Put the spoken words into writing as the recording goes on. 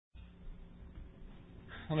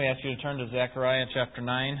Let me ask you to turn to Zechariah chapter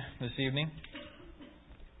 9 this evening.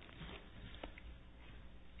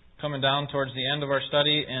 Coming down towards the end of our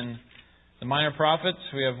study in the Minor Prophets.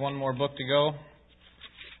 We have one more book to go.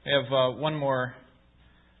 We have one more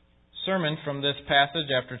sermon from this passage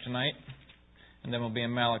after tonight, and then we'll be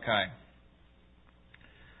in Malachi.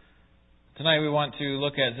 Tonight we want to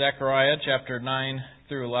look at Zechariah chapter 9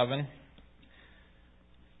 through 11.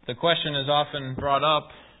 The question is often brought up,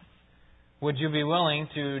 would you be willing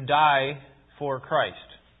to die for Christ?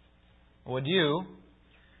 Would you,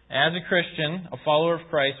 as a Christian, a follower of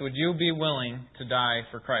Christ, would you be willing to die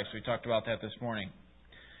for Christ? We talked about that this morning.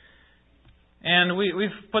 And we've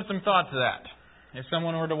put some thought to that. If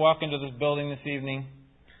someone were to walk into this building this evening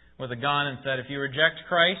with a gun and said, if you reject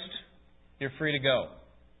Christ, you're free to go.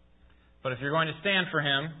 But if you're going to stand for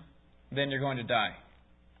Him, then you're going to die.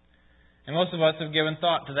 And most of us have given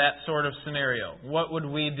thought to that sort of scenario. What would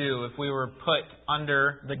we do if we were put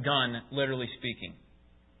under the gun, literally speaking?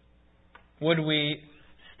 Would we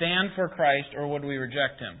stand for Christ or would we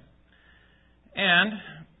reject Him?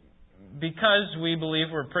 And because we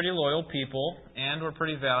believe we're pretty loyal people and we're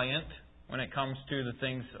pretty valiant when it comes to the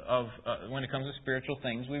things of when it comes to spiritual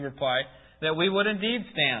things, we reply that we would indeed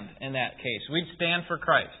stand in that case. We'd stand for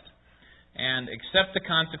Christ and accept the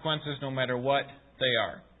consequences no matter what they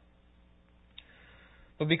are.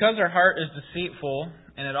 But because our heart is deceitful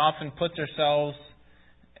and it often puts ourselves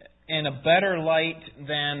in a better light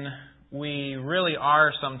than we really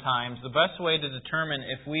are sometimes, the best way to determine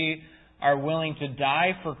if we are willing to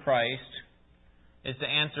die for Christ is to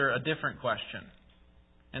answer a different question.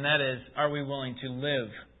 And that is, are we willing to live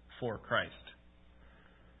for Christ?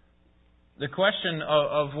 The question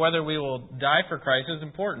of whether we will die for Christ is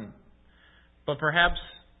important. But perhaps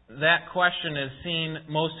that question is seen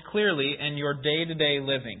most clearly in your day-to-day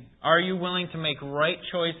living. Are you willing to make right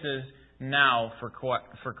choices now for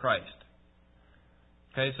Christ?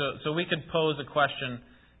 Okay, so we could pose a question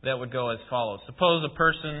that would go as follows. Suppose a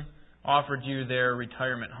person offered you their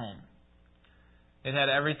retirement home. It had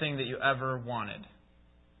everything that you ever wanted.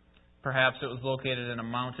 Perhaps it was located in a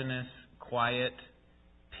mountainous, quiet,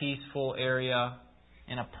 peaceful area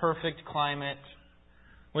in a perfect climate,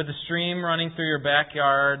 with a stream running through your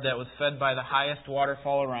backyard that was fed by the highest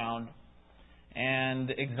waterfall around, and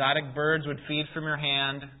exotic birds would feed from your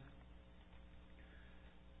hand.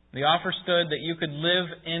 The offer stood that you could live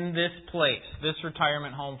in this place, this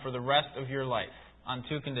retirement home, for the rest of your life on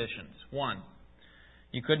two conditions. One,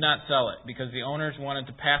 you could not sell it because the owners wanted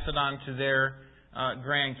to pass it on to their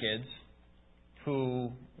grandkids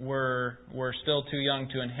who were still too young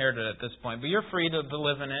to inherit it at this point. But you're free to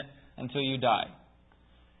live in it until you die.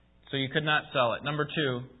 So you could not sell it. Number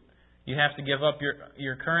two, you have to give up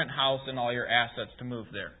your current house and all your assets to move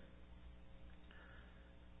there.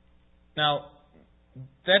 Now,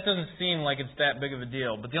 that doesn't seem like it's that big of a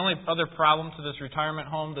deal. But the only other problem to this retirement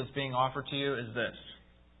home that's being offered to you is this.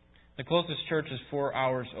 The closest church is 4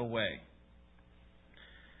 hours away.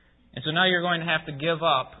 And so now you're going to have to give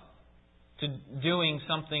up to doing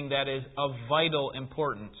something that is of vital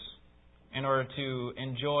importance in order to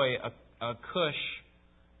enjoy a plush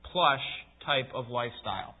type of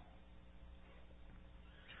lifestyle.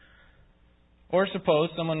 Or suppose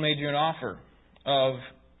someone made you an offer of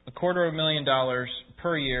 $250,000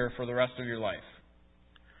 per year for the rest of your life.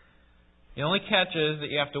 The only catch is that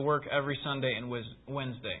you have to work every Sunday and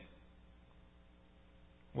Wednesday.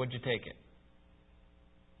 Would you take it?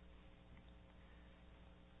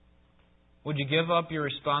 Would you give up your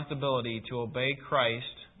responsibility to obey Christ,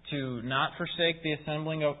 to not forsake the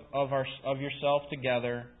assembling of yourself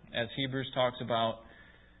together, as Hebrews talks about,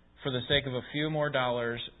 for the sake of a few more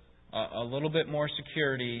dollars, a little bit more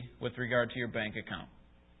security with regard to your bank account?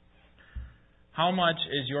 How much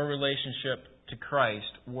is your relationship to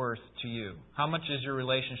Christ worth to you? How much is your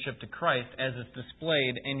relationship to Christ, as it's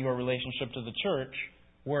displayed in your relationship to the church,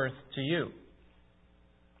 worth to you?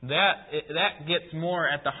 That gets more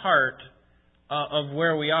at the heart of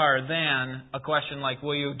where we are than a question like,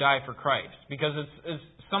 will you die for Christ? Because it's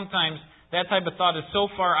sometimes that type of thought is so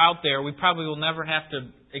far out there, we probably will never have to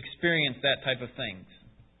experience that type of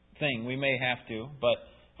thing. We may have to,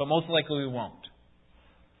 but most likely we won't.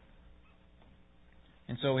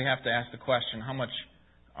 And so we have to ask the question, how much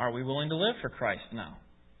are we willing to live for Christ now?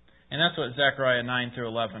 And that's what Zechariah 9 through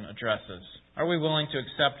 11 addresses. Are we willing to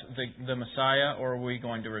accept the Messiah, or are we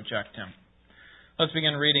going to reject Him? Let's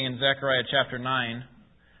begin reading in Zechariah chapter 9.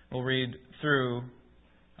 We'll read through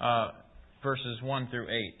verses 1 through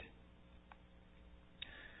 8.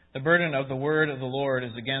 The burden of the word of the Lord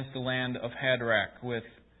is against the land of Hadrach, with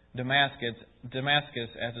Damascus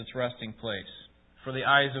as its resting place. for the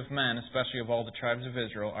eyes of men, especially of all the tribes of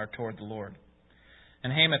Israel, are toward the Lord.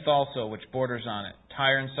 And Hamath also, which borders on it,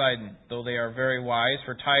 Tyre and Sidon, though they are very wise,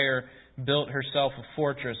 for Tyre built herself a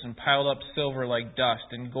fortress and piled up silver like dust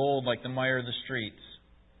and gold like the mire of the streets.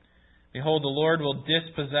 Behold, the Lord will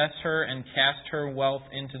dispossess her and cast her wealth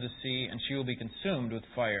into the sea, and she will be consumed with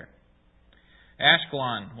fire.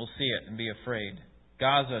 Ashkelon will see it and be afraid.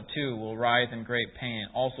 Gaza, too, will writhe in great pain.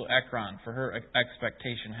 Also Ekron, for her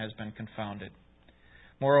expectation has been confounded.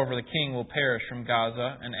 Moreover, the king will perish from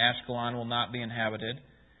Gaza, and Ashkelon will not be inhabited.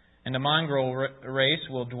 And a mongrel race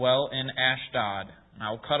will dwell in Ashdod. And I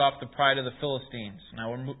will cut off the pride of the Philistines, and I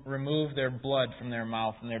will remove their blood from their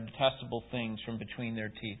mouth and their detestable things from between their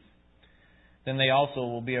teeth. Then they also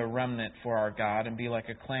will be a remnant for our God, and be like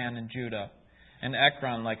a clan in Judah, and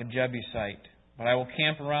Ekron like a Jebusite. But I will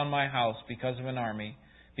camp around my house because of an army,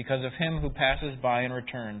 because of him who passes by and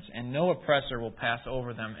returns, and no oppressor will pass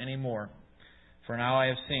over them any more. For now I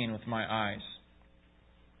have seen with my eyes.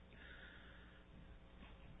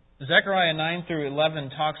 Zechariah 9 through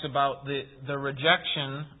 11 talks about the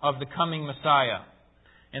rejection of the coming Messiah.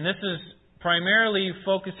 And this is primarily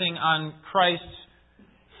focusing on Christ's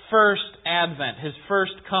first advent, His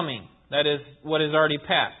first coming. That is what has already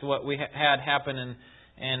passed, what we had happen in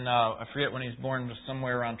I forget when he was born, was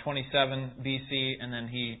somewhere around 27 BC, and then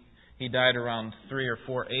he died around 3 or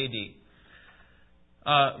 4 AD.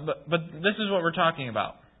 But this is what we're talking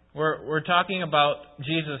about. We're talking about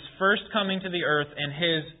Jesus' first coming to the earth and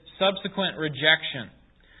His subsequent rejection.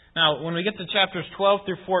 Now, when we get to chapters 12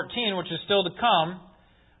 through 14, which is still to come,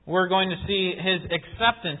 we're going to see His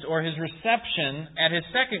acceptance or His reception at His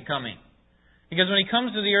second coming. Because when He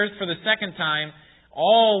comes to the earth for the second time,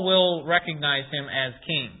 all will recognize Him as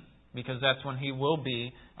King, because that's when He will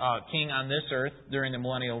be King on this earth during the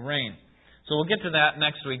millennial reign. So we'll get to that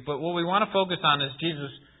next week. But what we want to focus on is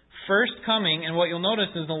Jesus' first coming, and what you'll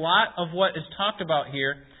notice is a lot of what is talked about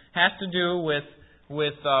here has to do with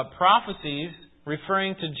prophecies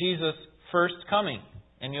referring to Jesus' first coming.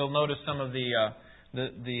 And you'll notice some of the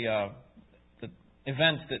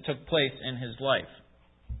events that took place in His life.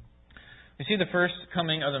 We see the first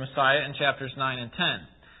coming of the Messiah in chapters 9 and 10.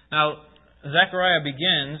 Now, Zechariah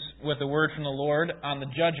begins with a word from the Lord on the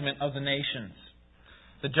judgment of the nations.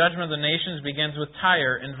 The judgment of the nations begins with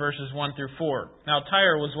Tyre in verses 1 through 4. Now,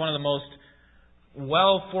 Tyre was one of the most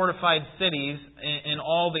well-fortified cities in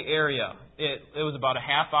all the area. It was about a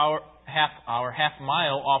half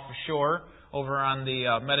mile off the shore over on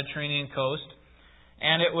the Mediterranean coast.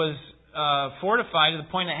 And it was fortified to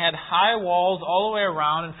the point it had high walls all the way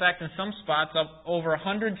around. In fact, in some spots up over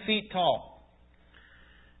 100 feet tall.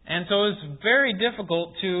 And so it was very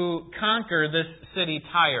difficult to conquer this city,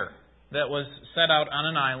 Tyre, that was set out on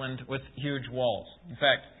an island with huge walls. In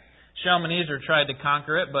fact, Shalmaneser tried to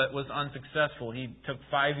conquer it, but was unsuccessful. He took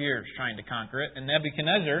 5 years trying to conquer it. And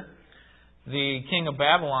Nebuchadnezzar, the king of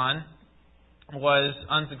Babylon, was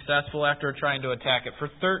unsuccessful after trying to attack it for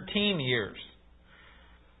 13 years.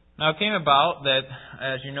 Now, it came about that,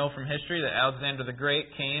 as you know from history, that Alexander the Great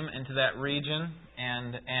came into that region,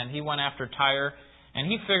 and he went after Tyre, and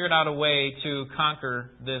he figured out a way to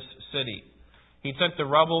conquer this city. He took the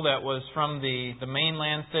rubble that was from the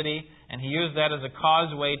mainland city, and he used that as a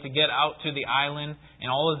causeway to get out to the island, and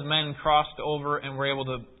all his men crossed over and were able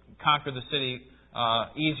to conquer the city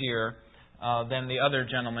easier than the other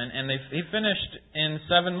gentlemen. And he finished in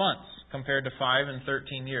 7 months compared to 5 and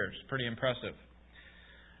 13 years. Pretty impressive.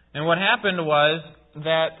 And what happened was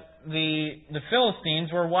that the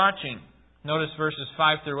Philistines were watching. Notice verses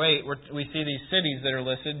 5 through 8, where we see these cities that are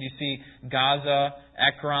listed. You see Gaza,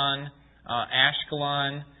 Ekron,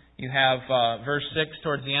 Ashkelon. You have verse 6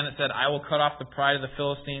 towards the end. It said, I will cut off the pride of the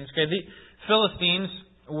Philistines. Okay, the Philistines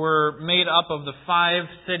were made up of the 5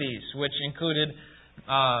 cities, which included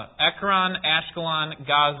Ekron, Ashkelon,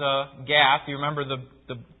 Gaza, Gath. You remember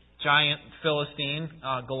the giant Philistine,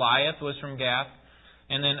 Goliath, was from Gath.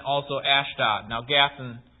 And then also Ashdod. Now, Gath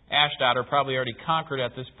and Ashdod are probably already conquered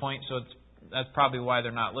at this point, so that's probably why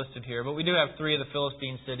they're not listed here. But we do have 3 of the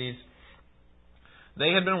Philistine cities.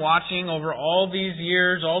 They had been watching over all these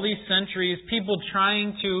years, all these centuries, people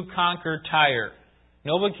trying to conquer Tyre.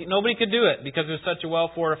 Nobody could do it because it was such a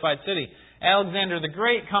well-fortified city. Alexander the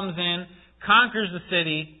Great comes in, conquers the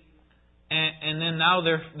city, and then now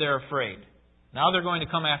they're afraid. Now they're going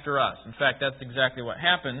to come after us. In fact, that's exactly what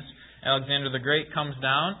happens. Alexander the Great comes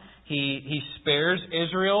down. He spares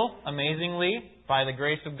Israel, amazingly, by the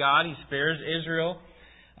grace of God. He spares Israel,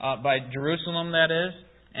 by Jerusalem, that is.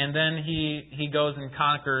 And then he goes and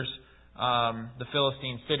conquers the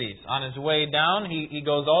Philistine cities. On his way down, he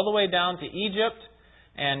goes all the way down to Egypt.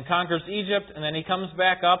 and conquers Egypt, and then he comes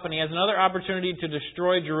back up and he has another opportunity to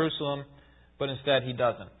destroy Jerusalem, but instead he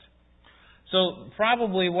doesn't. So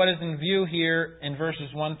probably what is in view here in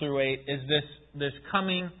verses 1 through 8 is this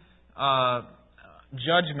coming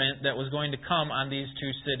judgment that was going to come on these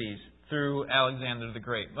two cities through Alexander the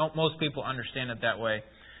Great. Most people understand it that way.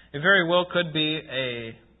 It very well could be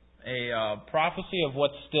a prophecy of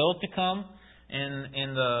what's still to come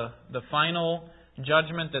in the final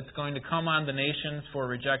judgment that's going to come on the nations for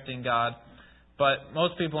rejecting God. But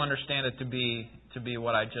most people understand it to be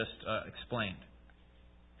what I just explained.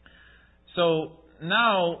 So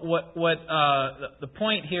now, what the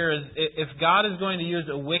point here is, if God is going to use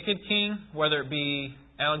a wicked king, whether it be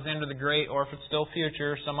Alexander the Great or if it's still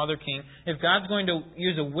future, some other king, if God's going to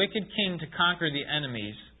use a wicked king to conquer the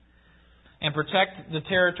enemies and protect the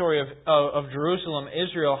territory of Jerusalem,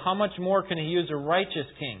 Israel, how much more can He use a righteous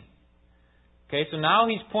king? Okay, so now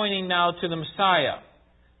He's pointing now to the Messiah.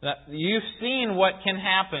 You've seen what can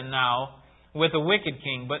happen now with a wicked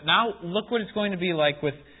king, but now look what it's going to be like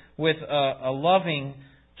with a loving,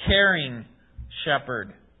 caring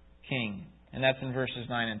shepherd king. And that's in verses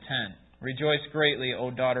 9 and 10. Rejoice greatly,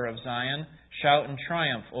 O daughter of Zion. Shout in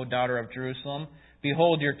triumph, O daughter of Jerusalem.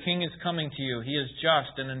 Behold, your king is coming to you. He is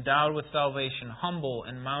just and endowed with salvation, humble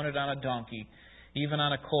and mounted on a donkey, even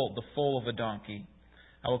on a colt, the foal of a donkey.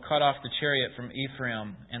 I will cut off the chariot from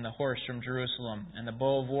Ephraim and the horse from Jerusalem, and the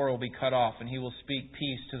bow of war will be cut off, and he will speak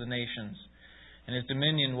peace to the nations. And his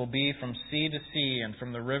dominion will be from sea to sea and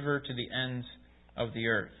from the river to the ends of the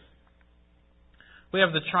earth. We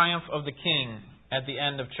have the triumph of the king at the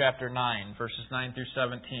end of chapter 9, verses 9 through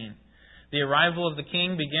 17. The arrival of the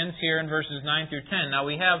king begins here in verses 9 through 10. Now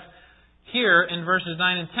we have here in verses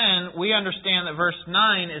 9 and 10, we understand that verse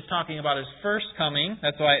 9 is talking about His first coming.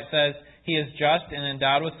 That's why it says, He is just and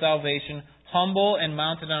endowed with salvation, humble and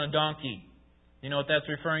mounted on a donkey. You know what that's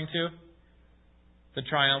referring to? The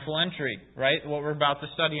triumphal entry, right? What we're about to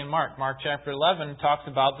study in Mark. Mark chapter 11 talks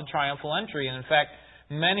about the triumphal entry. And in fact,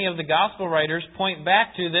 many of the gospel writers point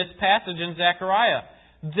back to this passage in Zechariah.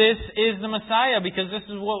 This is the Messiah because this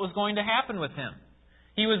is what was going to happen with Him.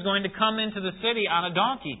 He was going to come into the city on a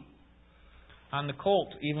donkey, on the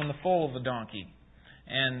colt, even the foal of the donkey.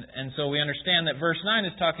 And so we understand that verse 9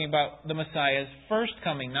 is talking about the Messiah's first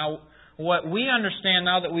coming. Now, what we understand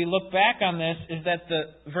now that we look back on this is that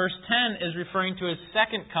the verse 10 is referring to His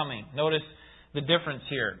second coming. Notice the difference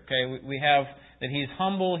here. Okay, we have that He's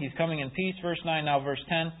humble, He's coming in peace, verse 9. Now verse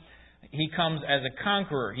 10, He comes as a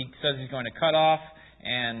conqueror. He says He's going to cut off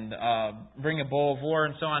and bring a bow of war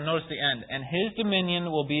and so on. Notice the end. And His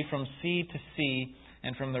dominion will be from sea to sea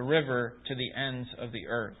and from the river to the ends of the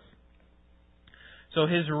earth. So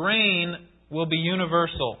His reign will be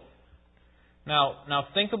universal. Now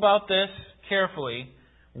think about this carefully.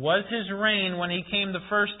 Was His reign when He came the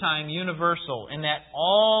first time universal in that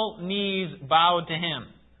all knees bowed to Him?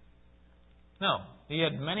 No. He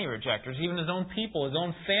had many rejectors. Even His own people, His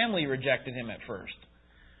own family rejected Him at first.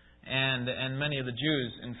 And many of the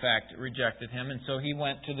Jews, in fact, rejected Him. And so He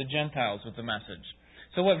went to the Gentiles with the message.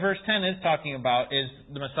 So what verse 10 is talking about is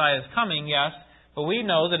the Messiah's coming, yes. But we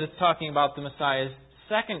know that it's talking about the Messiah's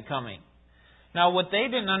second coming. Now, what they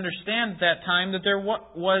didn't understand at that time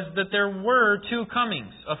was that there were two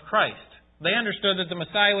comings of Christ. They understood that the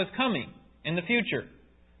Messiah was coming in the future.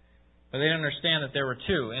 But they didn't understand that there were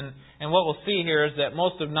two. And what we'll see here is that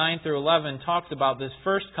most of 9 through 11 talks about this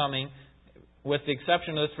first coming, with the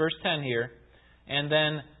exception of this verse 10 here. And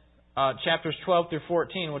then chapters 12 through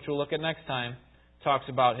 14, which we'll look at next time, talks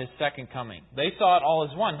about His second coming. They saw it all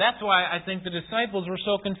as one. That's why I think the disciples were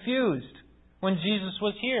so confused when Jesus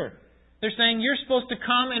was here. They're saying, you're supposed to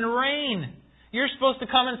come and reign. You're supposed to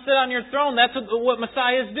come and sit on your throne. That's what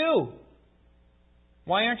Messiahs do.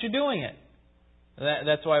 Why aren't you doing it?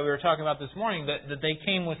 That's why we were talking about this morning, that they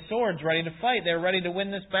came with swords ready to fight. They were ready to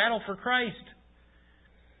win this battle for Christ.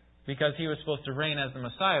 Because He was supposed to reign as the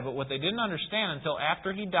Messiah. But what they didn't understand until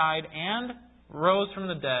after He died and rose from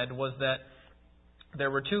the dead was that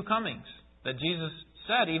there were two comings. That Jesus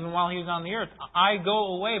said, even while He was on the earth, I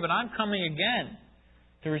go away, but I'm coming again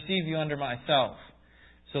to receive you under myself,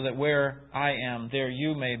 so that where I am, there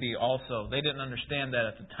you may be also. They didn't understand that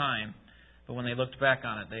at the time, but when they looked back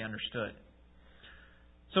on it, they understood.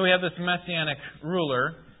 So we have this Messianic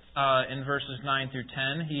ruler in verses 9 through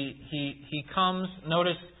 10. He comes.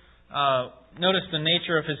 Notice the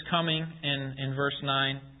nature of His coming in verse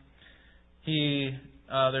 9.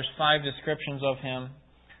 There's 5 descriptions of Him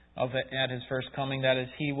at His first coming. That is,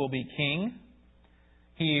 He will be king.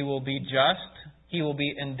 He will be just. He will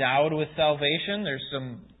be endowed with salvation. There's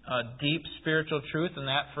some deep spiritual truth in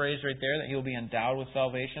that phrase right there, that He will be endowed with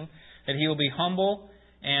salvation. That He will be humble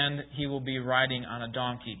and he will be riding on a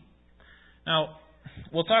donkey. Now,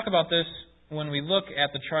 we'll talk about this when we look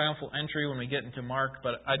at the triumphal entry when we get into Mark,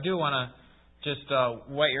 but I do want to just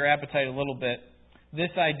whet your appetite a little bit.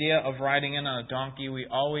 This idea of riding in on a donkey we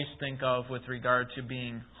always think of with regard to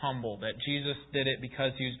being humble, that Jesus did it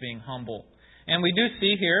because he was being humble. And we do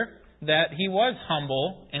see here that he was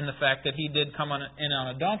humble in the fact that he did come in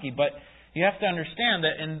on a donkey. But you have to understand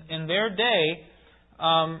that in their day,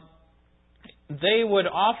 they would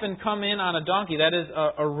often come in on a donkey. That is,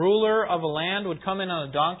 a ruler of a land would come in on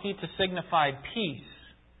a donkey to signify peace.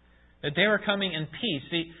 That they were coming in peace.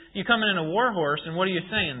 See, you come in a war horse, and what are you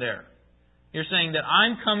saying there? You're saying that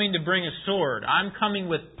I'm coming to bring a sword. I'm coming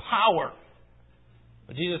with power.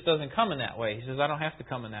 But Jesus doesn't come in that way. He says, I don't have to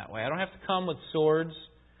come in that way. I don't have to come with swords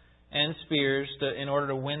and spears in order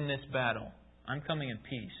to win this battle. I'm coming in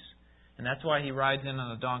peace. And that's why he rides in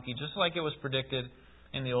on a donkey, just like it was predicted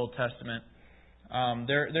in the Old Testament.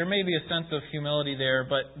 There may be a sense of humility there,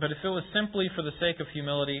 but if it was simply for the sake of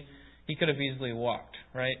humility, he could have easily walked,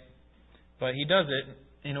 right? But he does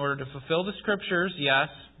it in order to fulfill the Scriptures, yes,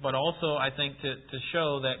 but also, I think, to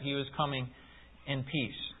show that he was coming in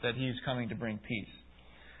peace, that he was coming to bring peace.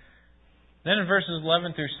 Then in verses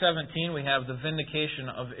 11 through 17, we have the vindication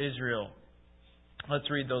of Israel. Let's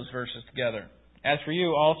read those verses together. As for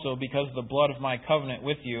you also, because of the blood of my covenant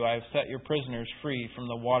with you, I have set your prisoners free from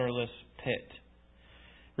the waterless pit.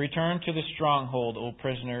 Return to the stronghold, O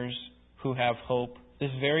prisoners who have hope. This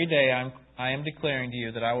very day I am declaring to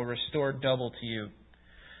you that I will restore double to you.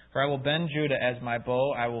 For I will bend Judah as my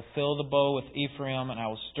bow. I will fill the bow with Ephraim, and I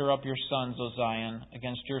will stir up your sons, O Zion,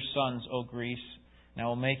 against your sons, O Greece, and I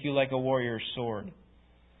will make you like a warrior's sword.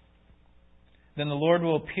 Then the Lord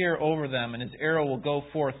will appear over them, and his arrow will go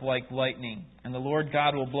forth like lightning. And the Lord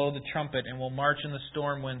God will blow the trumpet, and will march in the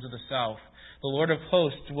storm winds of the south. The Lord of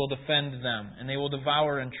hosts will defend them, and they will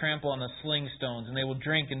devour and trample on the sling stones, and they will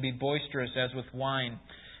drink and be boisterous as with wine.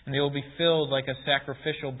 And they will be filled like a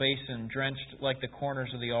sacrificial basin, drenched like the corners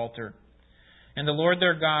of the altar. And the Lord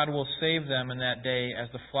their God will save them in that day as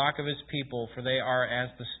the flock of his people, for they are as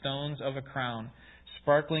the stones of a crown,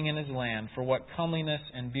 sparkling in his land. For what comeliness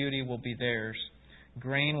and beauty will be theirs.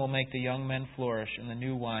 Grain will make the young men flourish, and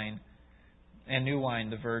new wine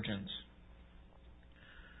the virgins.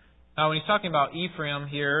 Now, when he's talking about Ephraim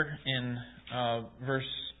here in verse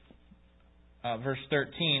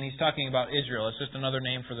 13, he's talking about Israel. It's just another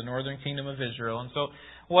name for the northern kingdom of Israel. And so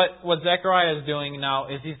what Zechariah is doing now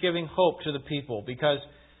is he's giving hope to the people, because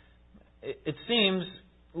it seems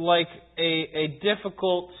like a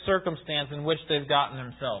difficult circumstance in which they've gotten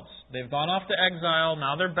themselves. They've gone off to exile,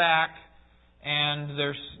 now they're back, and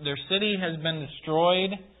their city has been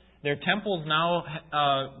destroyed. Their temple's now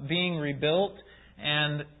being rebuilt,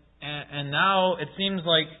 and now it seems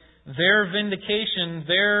like their vindication,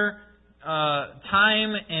 their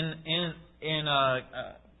time in a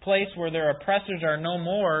place where their oppressors are no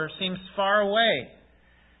more seems far away.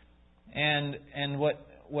 And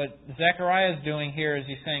what Zechariah is doing here is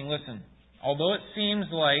he's saying, listen, although it seems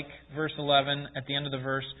like, verse 11, at the end of the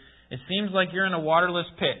verse, it seems like you're in a waterless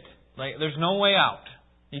pit. Like there's no way out.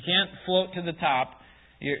 You can't float to the top.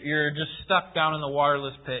 You're just stuck down in the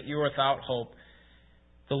waterless pit. You're without hope.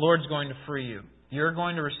 The Lord's going to free you. You're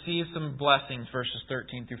going to receive some blessings, verses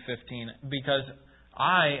 13 through 15, because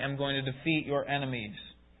I am going to defeat your enemies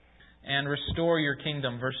and restore your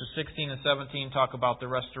kingdom. Verses 16 and 17 talk about the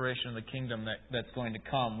restoration of the kingdom that's going to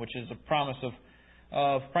come, which is a promise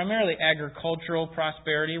of primarily agricultural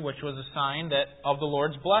prosperity, which was a sign of the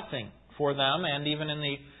Lord's blessing for them, and even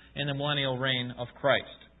in the millennial reign of Christ.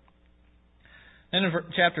 Then in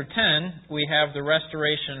chapter 10, we have the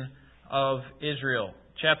restoration of Israel.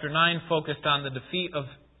 Chapter 9 focused on the defeat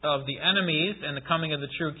of the enemies and the coming of the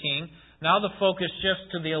true king. Now the focus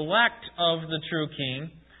shifts to the elect of the true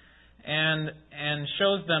king, and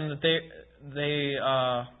shows them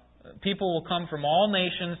that people will come from all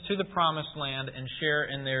nations to the promised land and share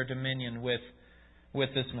in their dominion with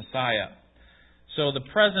this Messiah. So the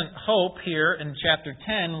present hope here in chapter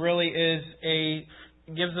 10 really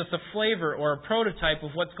gives us a flavor or a prototype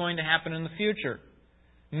of what's going to happen in the future.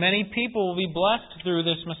 Many people will be blessed through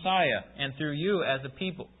this Messiah and through you as a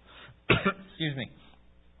people. Excuse me.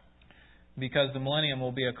 Because the millennium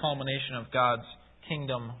will be a culmination of God's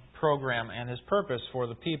kingdom program and His purpose for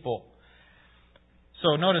the people.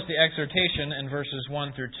 So notice the exhortation in verses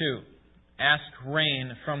 1 through 2. Ask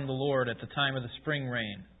rain from the Lord at the time of the spring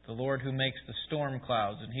rain, the Lord who makes the storm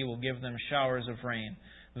clouds, and He will give them showers of rain,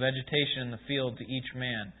 vegetation in the field to each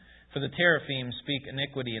man. For the teraphim speak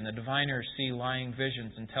iniquity, and the diviners see lying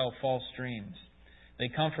visions and tell false dreams. They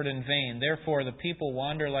comfort in vain. Therefore the people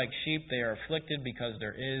wander like sheep. They are afflicted because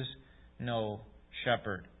there is no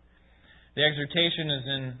shepherd. The exhortation is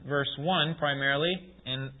in verse 1 primarily,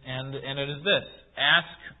 and it is this: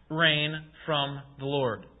 ask rain from the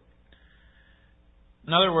Lord.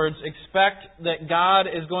 In other words, expect that God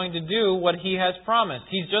is going to do what He has promised.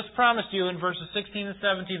 He's just promised you in verses 16 and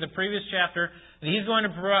 17, the previous chapter, that He's going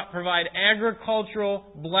to provide agricultural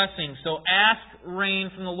blessings. So ask rain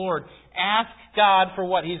from the Lord. Ask God for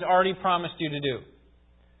what He's already promised you to do.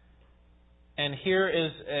 And here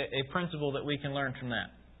is a principle that we can learn from that.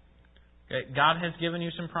 Okay? God has given you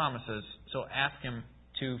some promises, so ask Him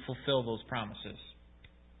to fulfill those promises.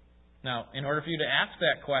 Now, in order for you to ask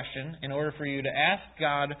that question, in order for you to ask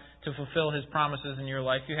God to fulfill His promises in your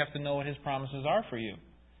life, you have to know what His promises are for you.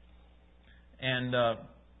 And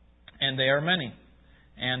they are many.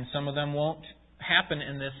 And some of them won't happen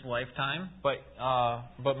in this lifetime,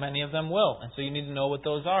 but many of them will. And so you need to know what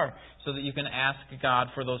those are so that you can ask God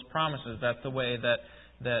for those promises. That's the way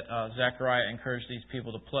that Zechariah encouraged these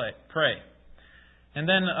people to pray. And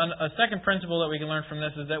then a second principle that we can learn from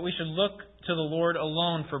this is that we should look to the Lord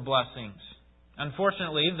alone for blessings.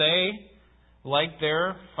 Unfortunately, they, like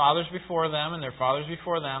their fathers before them and their fathers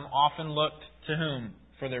before them, often looked to whom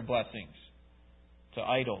for their blessings? To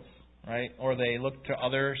idols, right? Or they looked to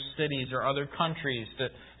other cities or other countries.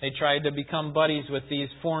 That they tried to become buddies with these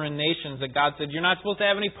foreign nations that God said, you're not supposed to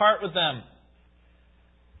have any part with them.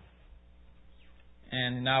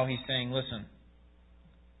 And now He's saying, listen,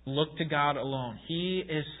 look to God alone. He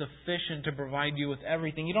is sufficient to provide you with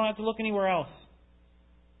everything. You don't have to look anywhere else.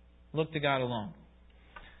 Look to God alone.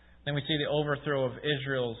 Then we see the overthrow of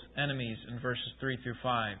Israel's enemies in verses 3 through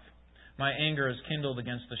 5. My anger is kindled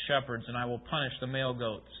against the shepherds, and I will punish the male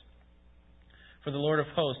goats. For the Lord of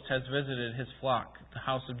hosts has visited His flock, the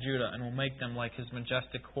house of Judah, and will make them like His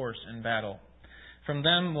majestic horse in battle. From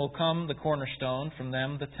them will come the cornerstone, from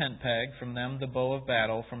them the tent peg, from them the bow of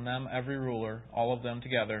battle, from them every ruler, all of them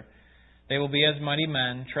together. They will be as mighty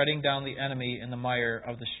men, treading down the enemy in the mire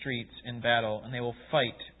of the streets in battle, and they will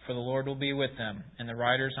fight, for the Lord will be with them, and the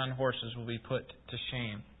riders on horses will be put to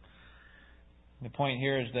shame. The point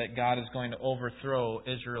here is that God is going to overthrow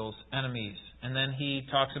Israel's enemies. And then He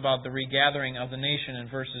talks about the regathering of the nation in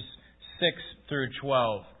verses 6 through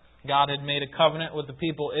 12. God had made a covenant with the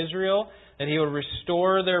people Israel that He would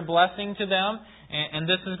restore their blessing to them. And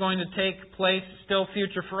this is going to take place, still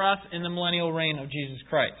future for us, in the millennial reign of Jesus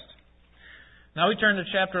Christ. Now we turn to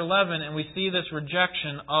chapter 11 and we see this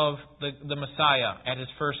rejection of the Messiah at His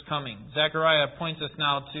first coming. Zechariah points us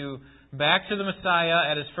now back to the Messiah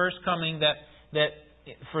at His first coming, that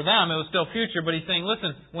for them it was still future, but he's saying,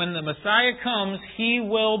 listen, when the Messiah comes, He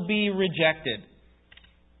will be rejected.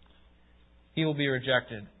 He will be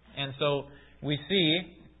rejected. And so we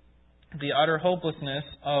see the utter hopelessness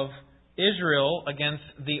of Israel against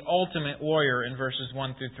the ultimate warrior in verses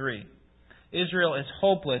 1 through 3. Israel is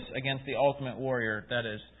hopeless against the ultimate warrior, that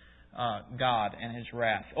is, God and His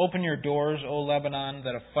wrath. Open your doors, O Lebanon,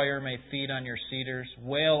 that a fire may feed on your cedars.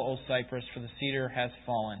 Wail, O Cypress, for the cedar has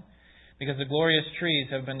fallen, because the glorious trees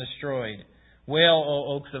have been destroyed. Wail,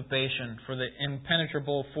 O oaks of Bashan, for the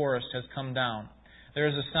impenetrable forest has come down. There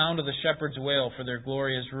is a sound of the shepherd's wail, for their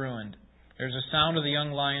glory is ruined. There is a sound of the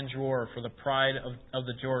young lion's roar, for the pride of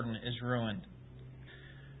the Jordan is ruined.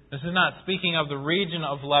 This is not speaking of the region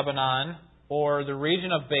of Lebanon or the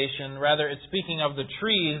region of Bashan. Rather, it's speaking of the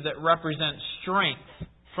trees that represent strength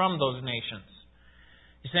from those nations.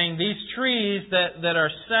 He's saying these trees that are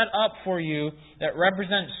set up for you, that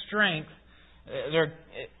represent strength,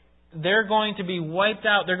 they're going to be wiped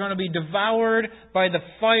out. They're going to be devoured by the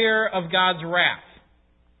fire of God's wrath.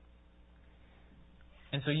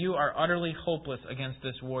 And so you are utterly hopeless against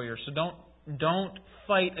this warrior. So don't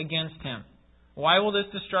fight against him. Why will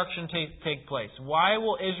this destruction take place? Why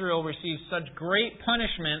will Israel receive such great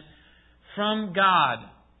punishment from God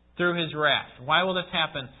through His wrath? Why will this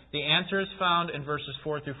happen? The answer is found in verses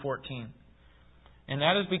 4 through 14. And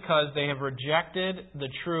that is because they have rejected the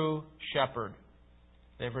true shepherd.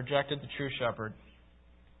 They've rejected the true shepherd.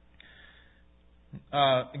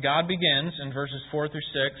 God begins in verses 4 through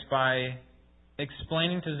 6 by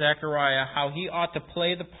explaining to Zechariah how he ought to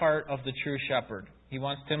play the part of the true shepherd. He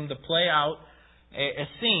wants him to play out a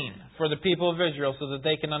scene for the people of Israel so that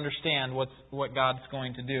they can understand what God's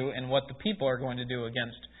going to do and what the people are going to do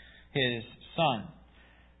against His Son.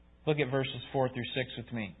 Look at verses 4 through 6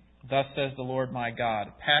 with me. Thus says the Lord my God,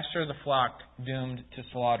 pasture the flock doomed to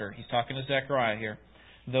slaughter. He's talking to Zechariah here.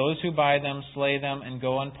 Those who buy them slay them and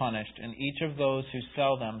go unpunished, and each of those who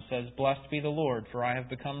sell them says, Blessed be the Lord, for I have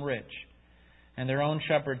become rich. And their own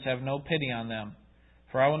shepherds have no pity on them.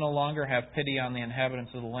 For I will no longer have pity on the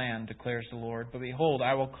inhabitants of the land, declares the Lord. But behold,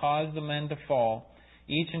 I will cause the men to fall,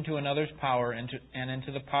 each into another's power, and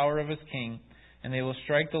into the power of his king, and they will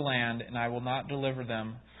strike the land, and I will not deliver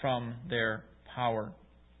them from their power.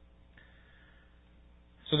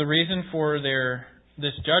 So the reason for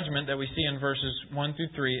this judgment that we see in verses 1 through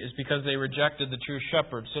 3 is because they rejected the true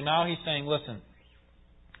shepherd. So now he's saying, listen,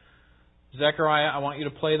 Zechariah, I want you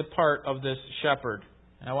to play the part of this shepherd.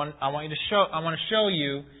 And I want to show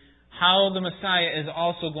you how the Messiah is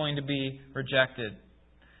also going to be rejected.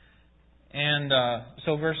 And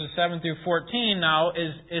so verses 7 through 14 now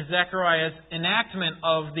is Zechariah's enactment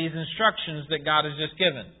of these instructions that God has just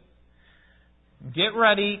given. Get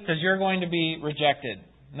ready, because you're going to be rejected.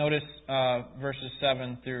 Notice verses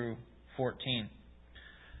 7 through 14.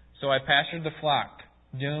 So I pastured the flock,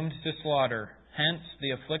 doomed to slaughter, hence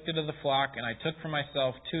the afflicted of the flock, and I took for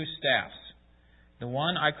myself 2 staffs. The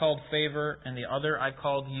one I called favor, and the other I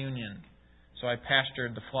called union. So I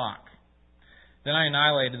pastured the flock. Then I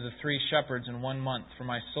annihilated the 3 shepherds in 1 month, for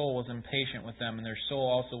my soul was impatient with them, and their soul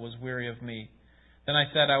also was weary of me. Then I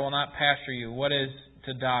said, I will not pasture you. What is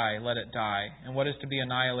to die, let it die. And what is to be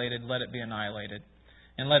annihilated, let it be annihilated.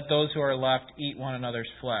 And let those who are left eat one another's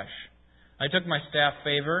flesh. I took my staff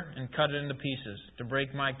favor and cut it into pieces, to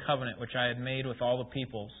break my covenant which I had made with all the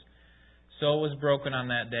peoples. So it was broken on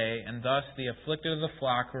that day, and thus the afflicted of the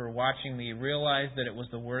flock who were watching me realized that it was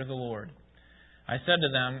the word of the Lord. I said to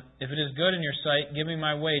them, if it is good in your sight, give me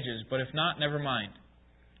my wages, but if not, never mind.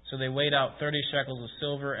 So they weighed out 30 shekels of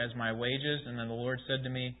silver as my wages, and then the Lord said to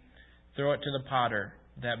me, throw it to the potter,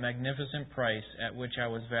 that magnificent price at which I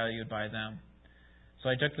was valued by them. So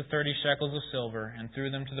I took the 30 shekels of silver and threw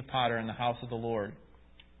them to the potter in the house of the Lord.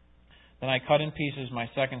 Then I cut in pieces my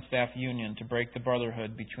second staff union to break the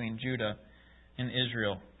brotherhood between Judah and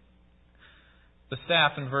Israel. The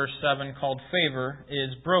staff in verse 7 called favor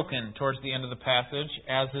is broken towards the end of the passage,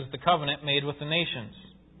 as is the covenant made with the nations.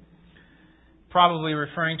 Probably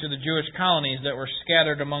referring to the Jewish colonies that were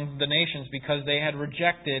scattered among the nations because they had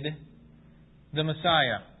rejected the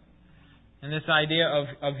Messiah. And this idea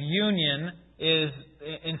of union is,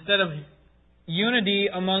 instead of unity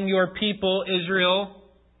among your people, Israel,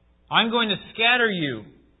 I'm going to scatter you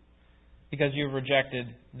because you've rejected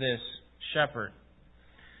this shepherd.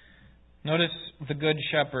 Notice the good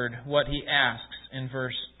shepherd, what he asks in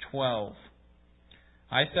verse 12.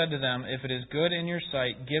 I said to them, if it is good in your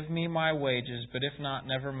sight, give me my wages, but if not,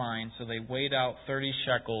 never mind. So they weighed out 30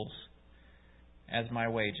 shekels as my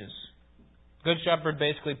wages. Good shepherd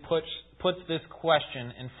basically puts this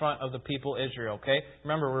question in front of the people Israel. Okay?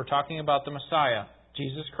 Remember, we're talking about the Messiah,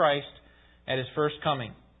 Jesus Christ, at His first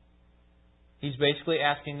coming. He's basically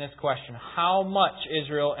asking this question: how much,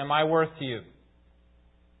 Israel, am I worth to you?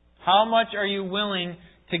 How much are you willing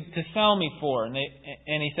to sell me for? And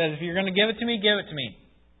He says, if you're going to give it to me, give it to me.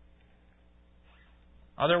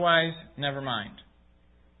 Otherwise, never mind.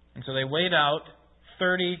 And so they weighed out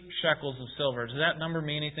 30 shekels of silver. Does that number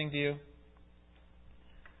mean anything to you?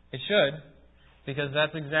 It should, because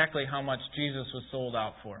that's exactly how much Jesus was sold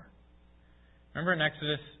out for. Remember in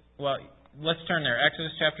Exodus, well, let's turn there.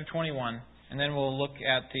 Exodus chapter 21, and then we'll look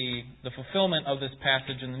at the fulfillment of this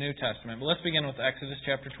passage in the New Testament. But let's begin with Exodus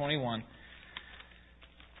chapter 21.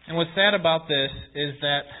 And what's sad about this is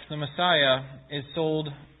that the Messiah is sold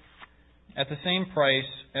at the same price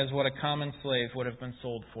as what a common slave would have been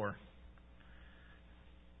sold for.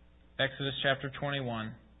 Exodus chapter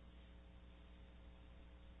 21.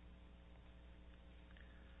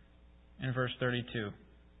 In verse 32.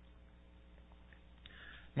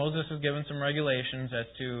 Moses is given some regulations as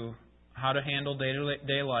to how to handle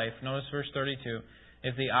day-to-day life. Notice verse 32.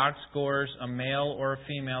 If the ox gores a male or a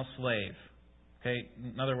female slave, okay,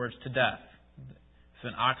 in other words, to death. If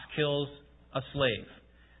an ox kills a slave,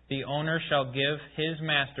 the owner shall give his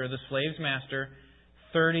master, the slave's master,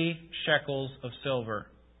 30 shekels of silver,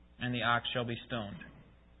 and the ox shall be stoned.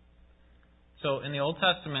 So in the Old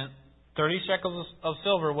Testament, 30 shekels of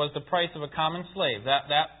silver was the price of a common slave.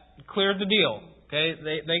 That cleared the deal. Okay,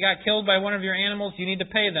 they got killed by one of your animals. You need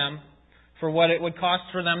to pay them for what it would cost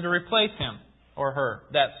for them to replace him or her,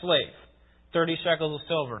 that slave. 30 shekels of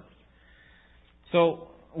silver. So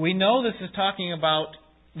we know this is talking about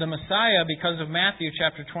the Messiah because of Matthew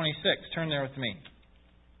chapter 26. Turn there with me.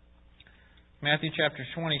 Matthew chapter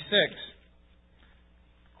 26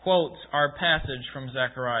 quotes our passage from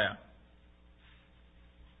Zechariah.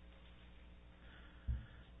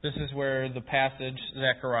 This is where the passage,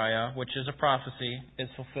 Zechariah, which is a prophecy, is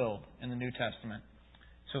fulfilled in the New Testament.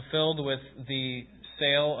 It's fulfilled with the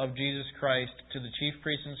sale of Jesus Christ to the chief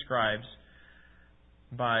priests and scribes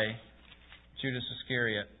by Judas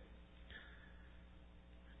Iscariot.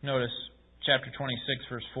 Notice chapter 26,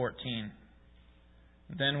 verse 14.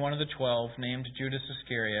 Then one of the 12, named Judas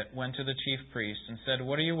Iscariot, went to the chief priests and said,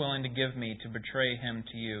 "What are you willing to give me to betray him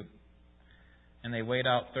to you?" And they weighed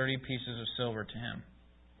out 30 pieces of silver to him.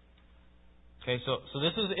 Okay, so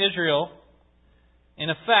this is Israel, in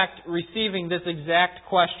effect, receiving this exact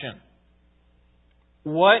question.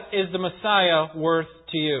 What is the Messiah worth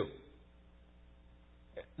to you?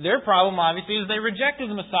 Their problem, obviously, is they rejected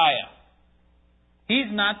the Messiah.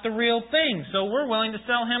 He's not the real thing, so we're willing to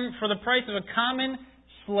sell him for the price of a common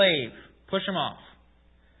slave. Push him off.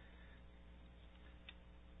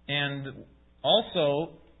 And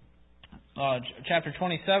also, chapter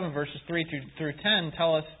 27, verses 3 through 10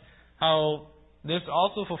 tell us how this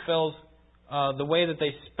also fulfills the way that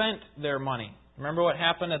they spent their money. Remember what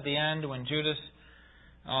happened at the end when Judas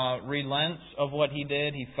relents of what he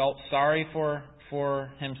did? He felt sorry for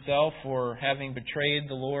himself for having betrayed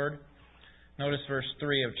the Lord. Notice verse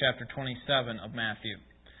 3 of chapter 27 of Matthew.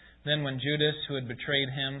 Then when Judas, who had betrayed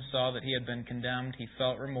him, saw that he had been condemned, he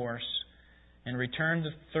felt remorse and returned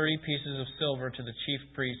the 30 pieces of silver to the chief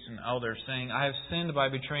priests and elders, saying, "I have sinned by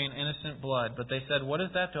betraying innocent blood." But they said, "What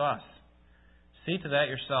is that to us? See to that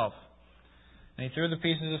yourself." And he threw the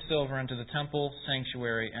pieces of silver into the temple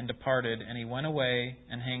sanctuary and departed, and he went away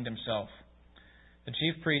and hanged himself. The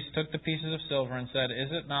chief priests took the pieces of silver and said,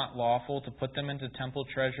 "Is it not lawful to put them into temple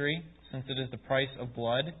treasury, since it is the price of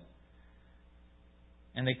blood?"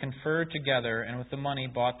 And they conferred together, and with the money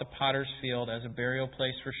bought the potter's field as a burial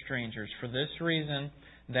place for strangers. For this reason,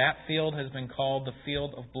 that field has been called the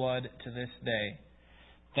field of blood to this day.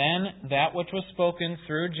 Then that which was spoken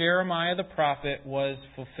through Jeremiah the prophet was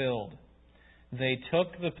fulfilled. They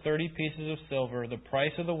took the 30 pieces of silver, the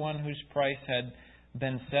price of the one whose price had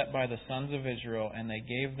been set by the sons of Israel, and they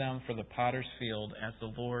gave them for the potter's field, as the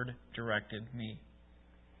Lord directed me.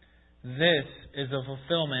 This is the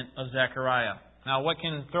fulfillment of Zechariah. Now, what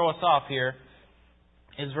can throw us off here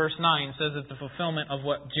is verse 9 says it's the fulfillment of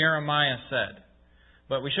what Jeremiah said.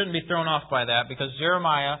 But we shouldn't be thrown off by that, because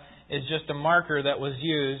Jeremiah is just a marker that was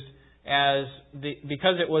used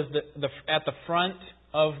because it was at the front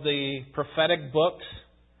of the prophetic books.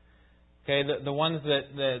 Okay, the ones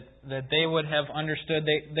that they would have understood,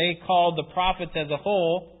 they called the prophets as a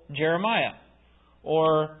whole Jeremiah.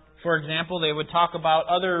 Or, for example, they would talk about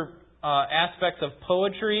other aspects of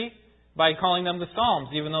poetry by calling them the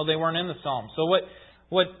Psalms, even though they weren't in the Psalms. So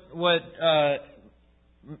what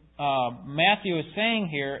Matthew is saying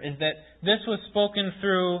here is that this was spoken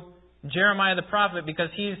through Jeremiah the prophet,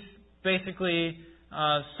 because he's basically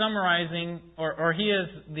summarizing, or he is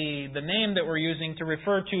the name that we're using to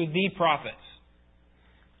refer to the prophets.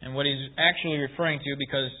 And what he's actually referring to,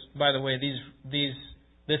 because, by the way,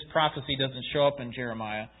 this prophecy doesn't show up in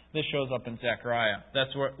Jeremiah. This shows up in Zechariah.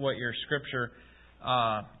 That's what your scripture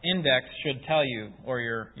index should tell you, or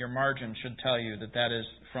your margin should tell you, that is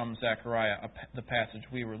from Zechariah, the passage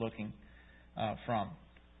we were looking from.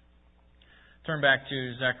 Turn back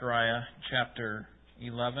to Zechariah chapter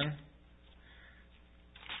 11.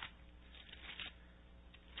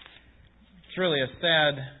 It's really a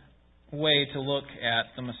sad way to look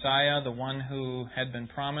at the Messiah, the one who had been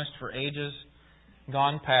promised for ages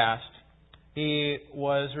gone past. He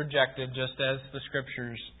was rejected just as the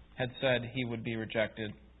Scriptures had said he would be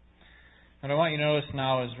rejected. What I want you to notice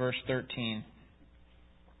now is verse 13.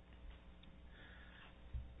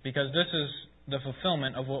 Because this is the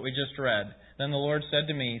fulfillment of what we just read. Then the Lord said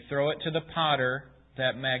to me, "Throw it to the potter,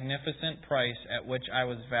 that magnificent price at which I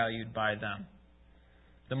was valued by them."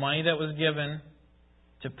 The money that was given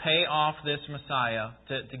to pay off this Messiah,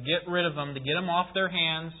 to get rid of him, to get him off their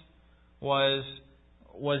hands, was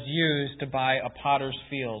used to buy a potter's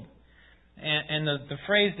field. And the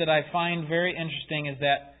phrase that I find very interesting is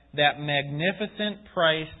that magnificent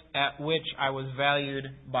price at which I was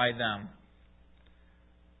valued by them.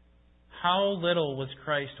 How little was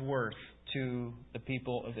Christ worth to the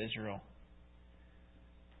people of Israel?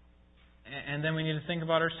 And then we need to think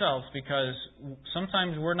about ourselves, because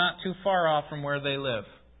sometimes we're not too far off from where they live.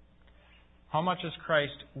 How much is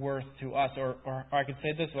Christ worth to us? Or I could say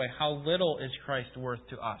it this way, how little is Christ worth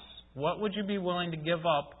to us? What would you be willing to give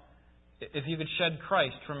up if you could shed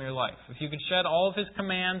Christ from your life? If you could shed all of His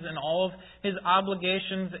commands and all of His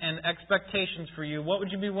obligations and expectations for you, what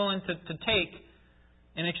would you be willing to take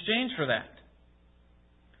in exchange for that?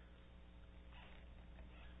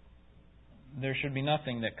 There should be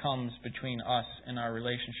nothing that comes between us and our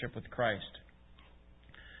relationship with Christ.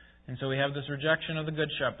 And so we have this rejection of the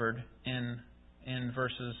Good Shepherd in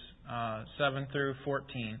verses 7 through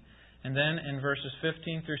 14. And then in verses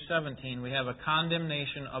 15 through 17, we have a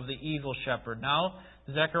condemnation of the evil shepherd. Now,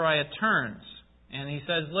 Zechariah turns And He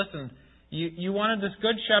says, listen, you wanted this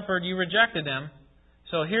good shepherd, you rejected him,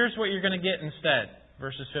 so here's what you're going to get instead.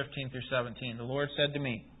 Verses 15 through 17. The Lord said to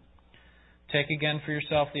me, take again for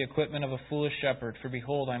yourself the equipment of a foolish shepherd, for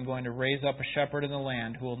behold, I am going to raise up a shepherd in the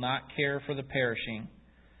land who will not care for the perishing,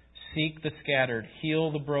 seek the scattered,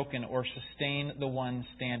 heal the broken, or sustain the one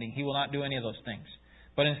standing. He will not do any of those things.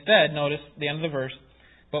 But instead, notice the end of the verse,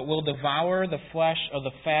 but will devour the flesh of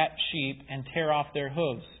the fat sheep and tear off their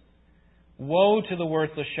hooves. Woe to the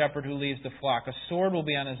worthless shepherd who leaves the flock. A sword will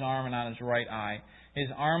be on his arm and on his right eye. His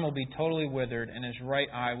arm will be totally withered, and his right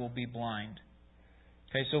eye will be blind.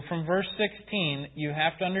 Okay, so from verse 16, you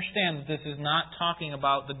have to understand that this is not talking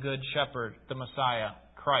about the good shepherd, the Messiah,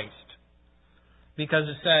 Christ. Because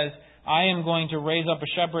it says, I am going to raise up a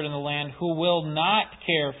shepherd in the land who will not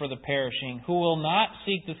care for the perishing, who will not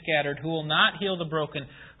seek the scattered, who will not heal the broken,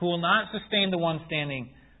 who will not sustain the one standing,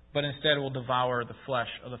 but instead will devour the flesh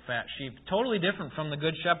of the fat sheep. Totally different from the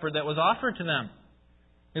good shepherd that was offered to them,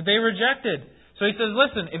 that they rejected. So he says,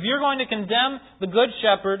 listen, if you're going to condemn the good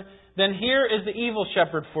shepherd, then here is the evil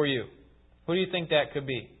shepherd for you. Who do you think that could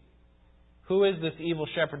be? Who is this evil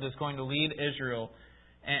shepherd that's going to lead Israel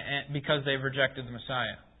because they've rejected the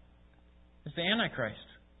Messiah? It's the Antichrist.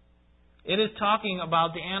 It is talking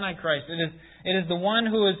about the Antichrist. It is the one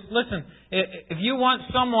who is, listen, if you want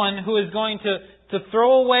someone who is going to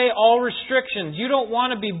throw away all restrictions, you don't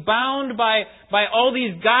want to be bound by all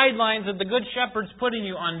these guidelines that the Good Shepherd's putting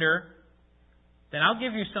you under, then I'll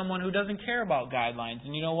give you someone who doesn't care about guidelines.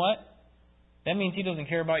 And you know what? That means he doesn't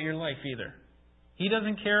care about your life either. He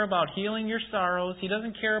doesn't care about healing your sorrows. He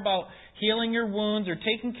doesn't care about healing your wounds or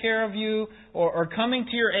taking care of you or coming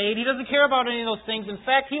to your aid. He doesn't care about any of those things. In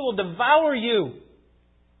fact, he will devour you.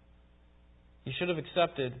 You should have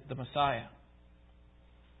accepted the Messiah.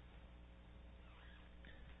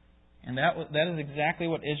 And that is exactly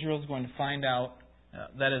what Israel is going to find out.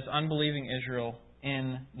 That is unbelieving Israel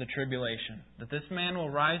in the tribulation. That this man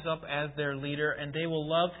will rise up as their leader and they will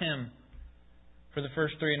love him for the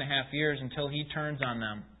first 3.5 years until he turns on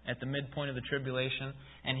them at the midpoint of the tribulation,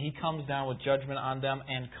 and he comes down with judgment on them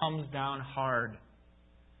and comes down hard.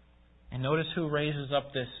 And notice who raises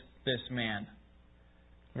up this man.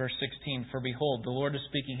 Verse 16, for behold, the Lord is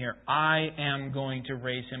speaking here, I am going to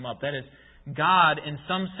raise him up. That is, God in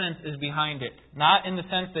some sense is behind it. Not in the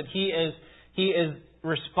sense that He is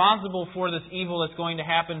responsible for this evil that's going to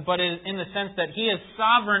happen, but in the sense that He is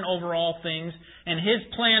sovereign over all things and His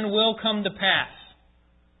plan will come to pass.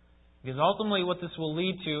 Because ultimately what this will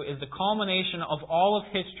lead to is the culmination of all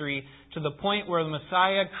of history to the point where the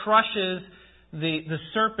Messiah crushes the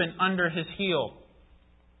serpent under His heel.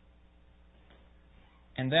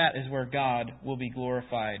 And that is where God will be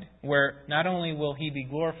glorified. Where not only will He be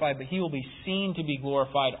glorified, but He will be seen to be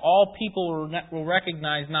glorified. All people will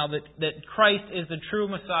recognize now that Christ is the true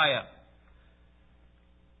Messiah.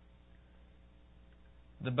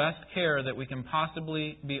 The best care that we can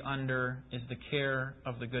possibly be under is the care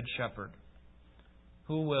of the Good Shepherd,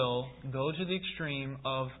 who will go to the extreme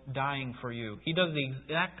of dying for you. He does the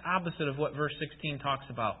exact opposite of what verse 16 talks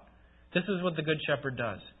about. This is what the Good Shepherd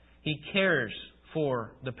does. He cares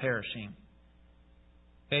for the perishing.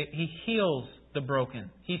 Okay? He heals the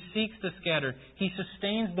broken. He seeks the scattered. He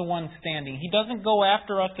sustains the one standing. He doesn't go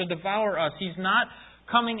after us to devour us. He's not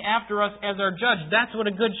coming after us as our judge. That's what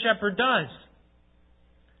a Good Shepherd does.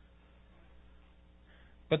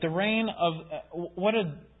 But the reign of what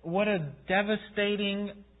a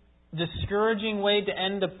devastating, discouraging way to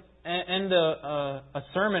end a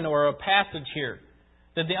sermon or a passage here.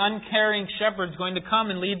 That the uncaring shepherd's going to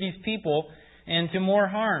come and lead these people into more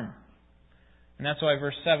harm. And that's why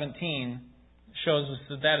verse 17 shows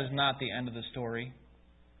us that is not the end of the story.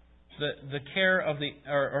 The care of the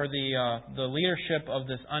leadership of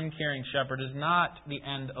this uncaring shepherd is not the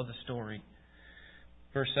end of the story.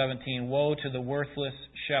 Verse 17, woe to the worthless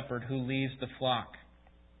shepherd who leaves the flock.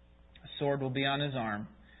 A sword will be on his arm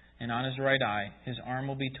and on his right eye. His arm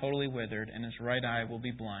will be totally withered and his right eye will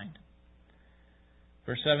be blind.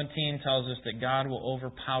 Verse 17 tells us that God will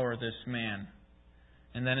overpower this man.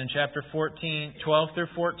 And then in chapter 12 through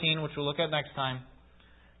 14, which we'll look at next time,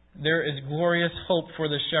 there is glorious hope for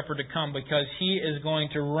this shepherd to come because he is going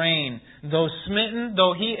to reign. Though smitten,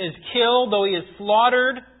 though he is killed, though he is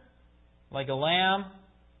slaughtered like a lamb,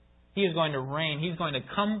 he is going to reign. He's going to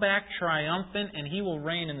come back triumphant and he will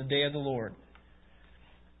reign in the day of the Lord.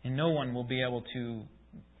 And no one will be able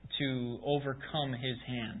to overcome his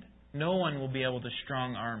hand. No one will be able to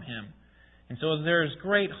strong arm him. And so there is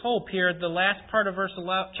great hope here at the last part of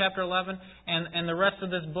chapter 11 and the rest of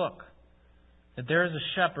this book. That there is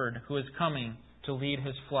a shepherd who is coming to lead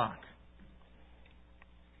his flock.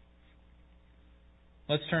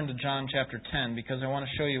 Let's turn to John chapter 10 because I want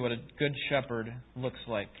to show you what a good shepherd looks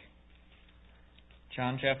like.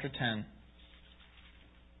 John chapter 10.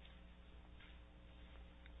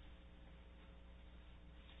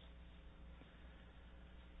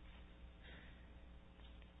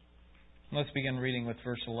 Let's begin reading with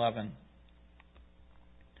verse 11.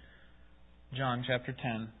 John chapter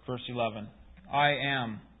 10, verse 11. I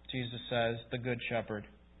am, Jesus says, the good shepherd.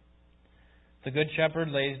 The good shepherd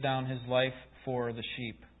lays down his life for the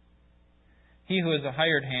sheep. He who is a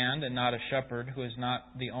hired hand and not a shepherd, who is not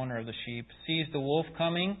the owner of the sheep, sees the wolf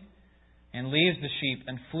coming and leaves the sheep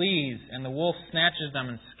and flees, and the wolf snatches them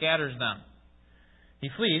and scatters them. He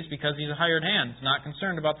flees because he's a hired hand, not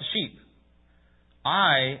concerned about the sheep.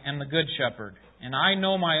 I am the good shepherd, and I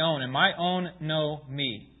know my own, and my own know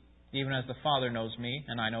me, even as the Father knows me,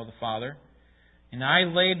 and I know the Father. And I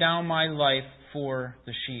lay down my life for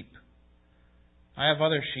the sheep. I have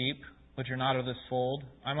other sheep, which are not of this fold.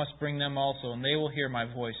 I must bring them also, and they will hear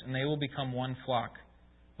my voice, and they will become one flock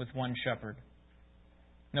with one shepherd.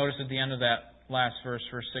 Notice at the end of that last verse,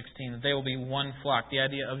 verse 16, that they will be one flock, the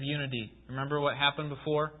idea of unity. Remember what happened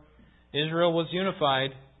before? Israel was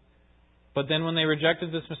unified, but then when they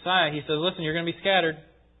rejected this Messiah, He says, listen, you're going to be scattered.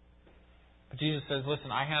 But Jesus says,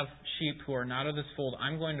 listen, I have sheep who are not of this fold.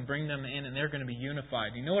 I'm going to bring them in, and they're going to be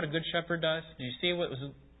unified. Do you know what a good shepherd does? Do you see what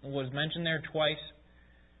was mentioned there twice?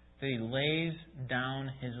 That he lays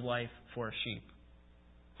down his life for a sheep.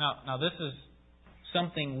 Now this is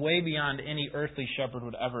something way beyond any earthly shepherd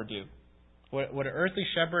would ever do. Would an earthly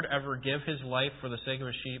shepherd ever give his life for the sake of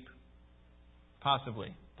a sheep?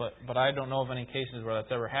 Possibly. But I don't know of any cases where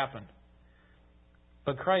that's ever happened.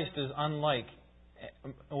 But Christ is unlike,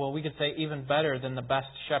 well, we could say even better than the best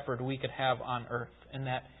shepherd we could have on earth, in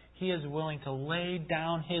that He is willing to lay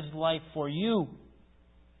down His life for you.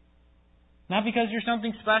 Not because you're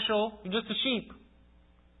something special, you're just a sheep.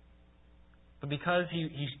 But because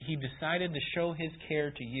He decided to show His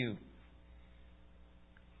care to you.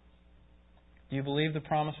 Do you believe the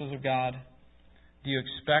promises of God? Do you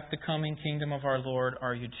expect the coming kingdom of our Lord?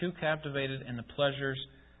 Are you too captivated in the pleasures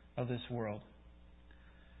of this world?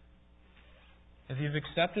 If you've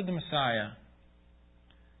accepted the Messiah,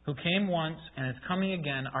 who came once and is coming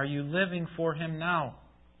again, are you living for Him now?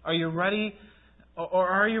 Are you ready? Or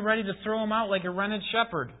are you ready to throw Him out like a rented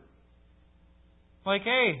shepherd? Like,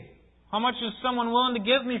 hey, how much is someone willing to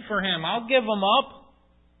give me for Him? I'll give Him up.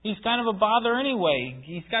 He's kind of a bother anyway.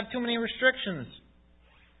 He's got too many restrictions.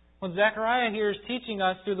 What Zechariah here is teaching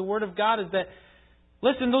us through the Word of God is that,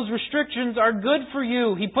 listen, those restrictions are good for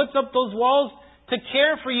you. He puts up those walls to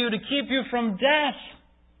care for you, to keep you from death.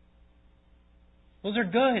 Those are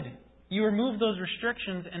good. You remove those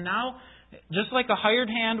restrictions, and now, just like a hired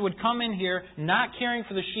hand would come in here not caring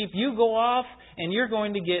for the sheep, you go off and you're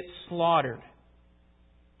going to get slaughtered.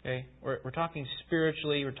 Okay? We're talking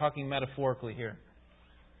spiritually, we're talking metaphorically here.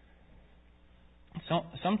 So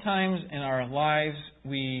sometimes in our lives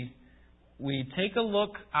we take a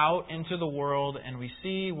look out into the world and we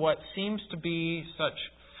see what seems to be such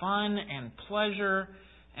fun and pleasure,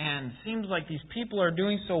 and seems like these people are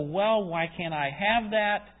doing so well. Why can't I have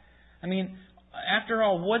that? I mean, after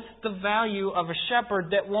all, what's the value of a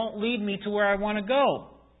shepherd that won't lead me to where I want to go?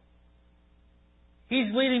 He's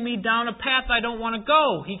leading me down a path I don't want to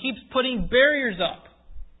go. He keeps putting barriers up.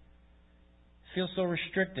 I feel so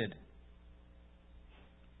restricted.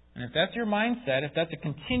 And if that's your mindset, if that's a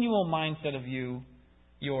continual mindset of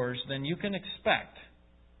yours, then you can expect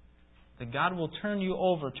that God will turn you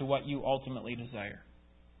over to what you ultimately desire.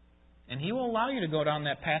 And He will allow you to go down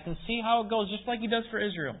that path and see how it goes, just like He does for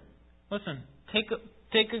Israel. Listen, take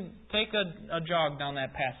a jog down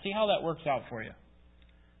that path. See how that works out for you.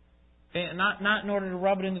 Okay? Not in order to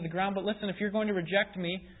rub it into the ground, but listen, if you're going to reject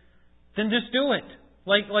me, then just do it.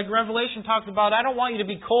 Like Revelation talks about, I don't want you to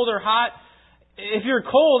be cold or hot. If you're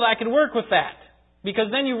cold, I can work with that,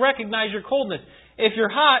 because then you recognize your coldness. If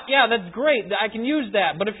you're hot, yeah, that's great. I can use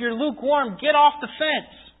that. But if you're lukewarm, get off the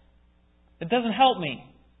fence. It doesn't help me.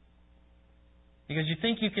 Because you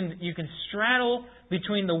think you can straddle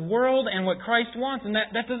between the world and what Christ wants, and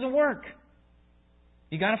that doesn't work.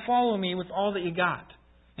 You got to follow me with all that you got,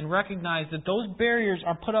 and recognize that those barriers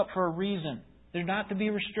are put up for a reason. They're not to be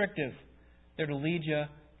restrictive. They're to lead you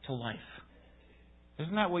to life.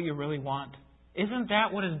 Isn't that what you really want? Isn't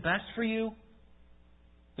that what is best for you?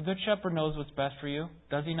 The Good Shepherd knows what's best for you.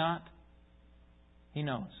 Does He not? He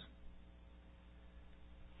knows.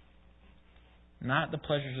 Not the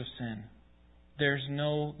pleasures of sin. There's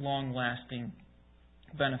no long-lasting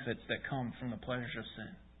benefits that come from the pleasures of sin.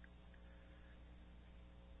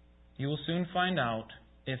 You will soon find out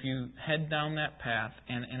if you head down that path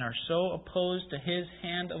and are so opposed to His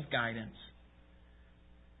hand of guidance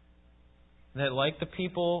that, like the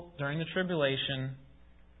people during the tribulation,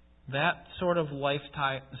 that sort of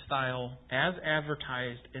lifestyle, as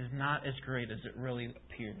advertised, is not as great as it really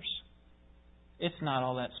appears. It's not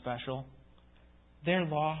all that special. They're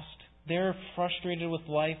lost. They're frustrated with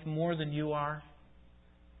life more than you are.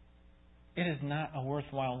 It is not a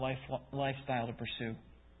worthwhile lifestyle to pursue.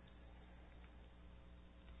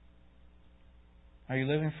 Are you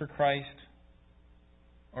living for Christ,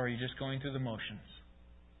 or are you just going through the motions?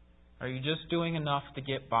 Are you just doing enough to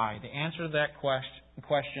get by? The answer to that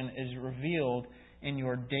question is revealed in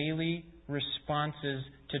your daily responses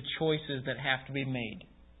to choices that have to be made.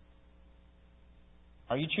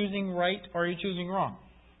 Are you choosing right, or are you choosing wrong?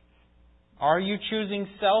 Are you choosing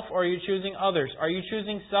self, or are you choosing others? Are you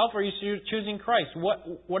choosing self, or are you choosing Christ?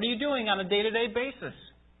 What are you doing on a day-to-day basis?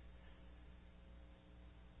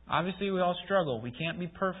 Obviously, we all struggle. We can't be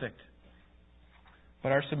perfect.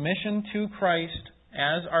 But our submission to Christ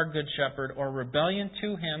as our Good Shepherd, or rebellion to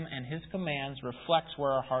Him and His commands, reflects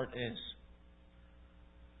where our heart is.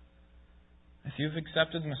 If you've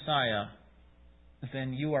accepted Messiah,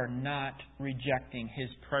 then you are not rejecting His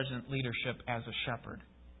present leadership as a shepherd.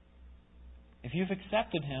 If you've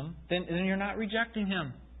accepted Him, then you're not rejecting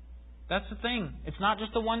Him. That's the thing. It's not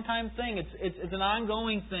just a one-time thing. It's an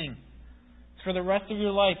ongoing thing. It's for the rest of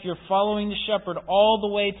your life. You're following the shepherd all the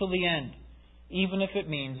way till the end. Even if it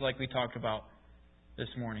means, like we talked about this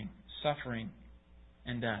morning, suffering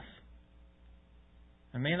and death.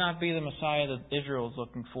 It may not be the Messiah that Israel is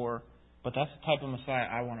looking for, but that's the type of Messiah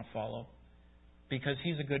I want to follow. Because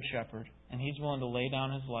He's a good shepherd, and He's willing to lay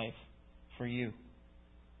down His life for you.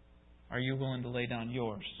 Are you willing to lay down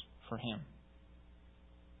yours for Him?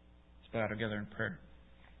 Let's bow together in prayer.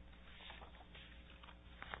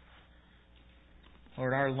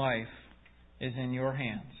 Lord, our life is in Your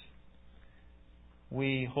hands.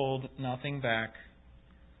 We hold nothing back.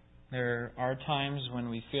 There are times when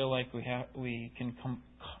we feel like we can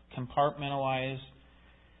compartmentalize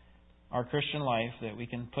our Christian life, that we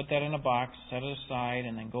can put that in a box, set it aside,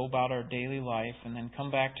 and then go about our daily life, and then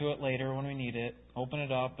come back to it later when we need it, open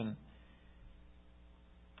it up, and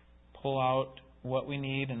pull out what we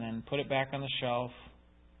need, and then put it back on the shelf.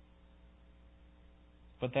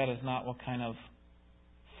 But that is not what kind of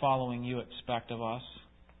following You expect of us.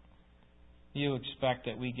 You expect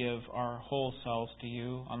that we give our whole selves to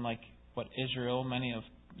You, unlike what many of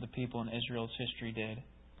the people in Israel's history did.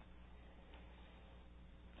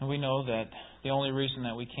 And we know that the only reason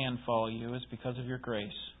that we can follow You is because of Your grace.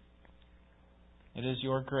 It is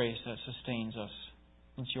Your grace that sustains us.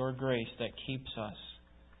 It's Your grace that keeps us.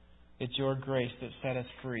 It's Your grace that set us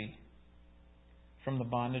free from the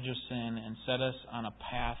bondage of sin and set us on a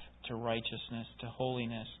path to righteousness, to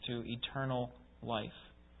holiness, to eternal life.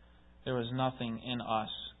 There was nothing in us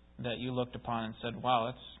that You looked upon and said, wow,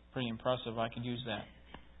 that's pretty impressive, I could use that.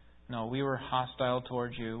 No, we were hostile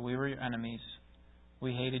towards You. We were Your enemies.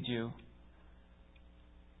 We hated You.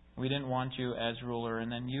 We didn't want You as ruler.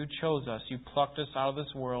 And then You chose us. You plucked us out of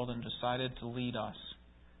this world and decided to lead us.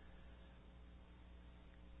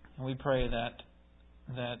 And we pray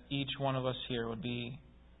that each one of us here would be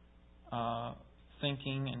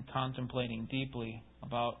thinking and contemplating deeply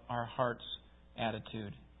about our heart's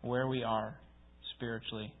attitude, where we are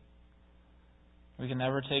spiritually. We can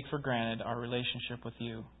never take for granted our relationship with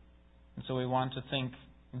You. And so we want to think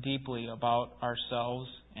deeply about ourselves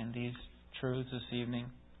and these truths this evening.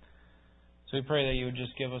 So we pray that You would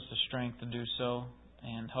just give us the strength to do so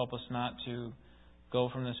and help us not to go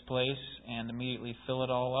from this place and immediately fill it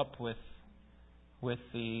all up with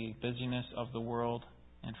the busyness of the world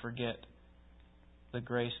and forget the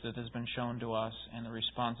grace that has been shown to us and the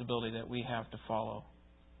responsibility that we have to follow.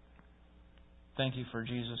 Thank You for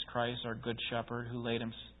Jesus Christ, our Good Shepherd, who laid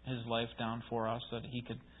His life down for us so that He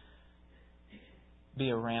could be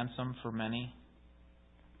a ransom for many.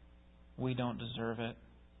 We don't deserve it.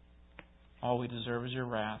 All we deserve is Your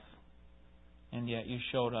wrath. And yet You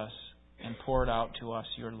showed us and poured out to us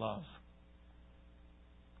Your love.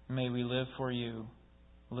 May we live for You,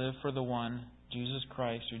 live for the one, Jesus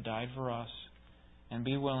Christ, who died for us, and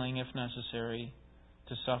be willing, if necessary,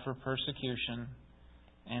 to suffer persecution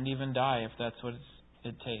and even die if that's what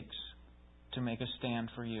it takes to make a stand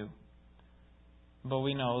for You. But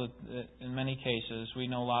we know that in many cases, we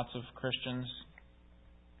know lots of Christians,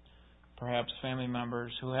 perhaps family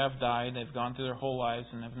members, who have died. They've gone through their whole lives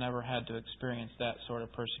and have never had to experience that sort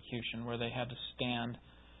of persecution where they had to stand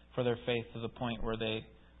for their faith to the point where they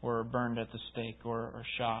were burned at the stake or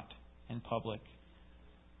shot in public.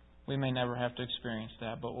 We may never have to experience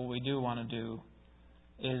that, but what we do want to do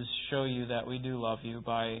is show you that we do love you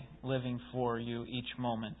by living for you each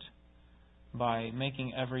moment, by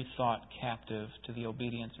making every thought captive to the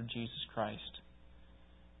obedience of Jesus Christ,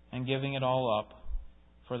 and giving it all up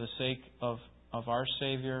for the sake of our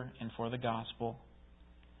Savior and for the gospel,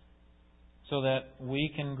 so that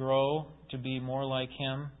we can grow to be more like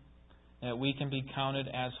Him, that we can be counted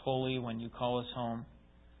as holy when you call us home,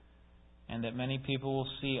 and that many people will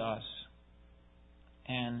see us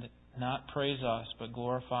and not praise us, but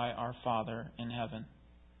glorify our Father in heaven.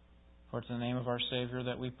 For it's in the name of our Savior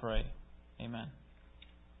that we pray. Amen.